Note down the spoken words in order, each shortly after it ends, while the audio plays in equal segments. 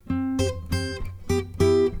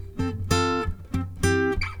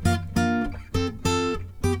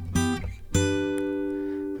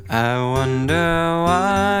I wonder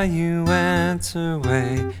why you went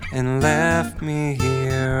away and left me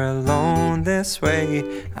here alone this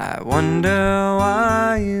way. I wonder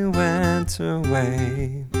why you went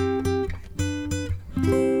away.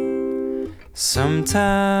 Sometimes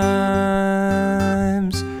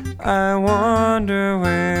I wonder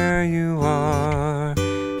where you are,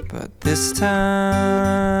 but this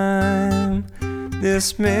time,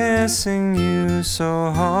 this missing you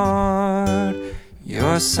so hard.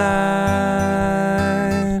 Your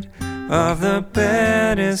side of the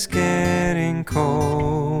bed is getting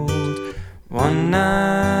cold. One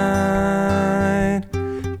night,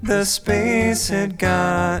 the space had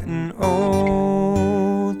gotten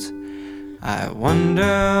old. I wonder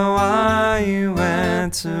why you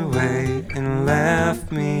went away and left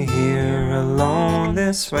me here alone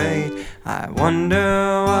this way. I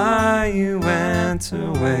wonder why you went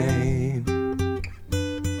away.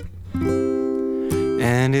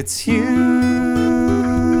 And it's you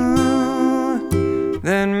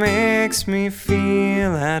that makes me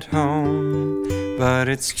feel at home. But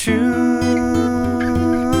it's true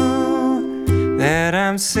that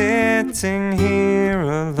I'm sitting here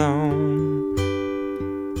alone,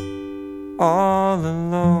 all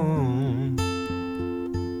alone.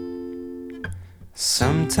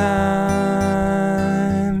 Sometimes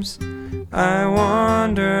I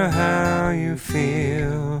wonder how you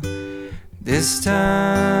feel. This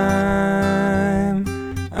time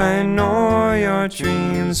I know your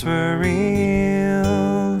dreams were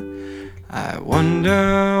real. I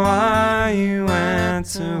wonder why you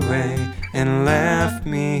went away and left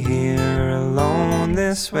me here alone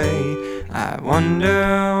this way. I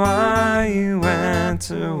wonder why you went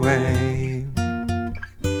away.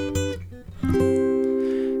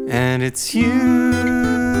 And it's you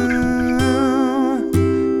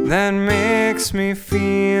that makes me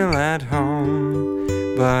feel at home.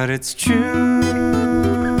 But it's true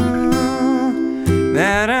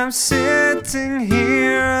that I'm sitting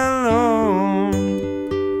here alone,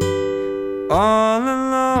 all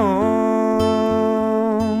alone.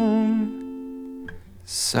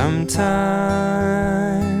 Sometimes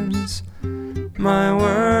my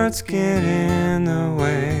words get in the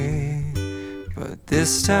way, but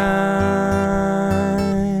this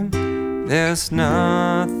time there's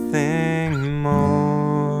nothing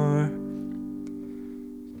more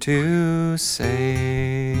to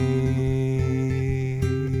say.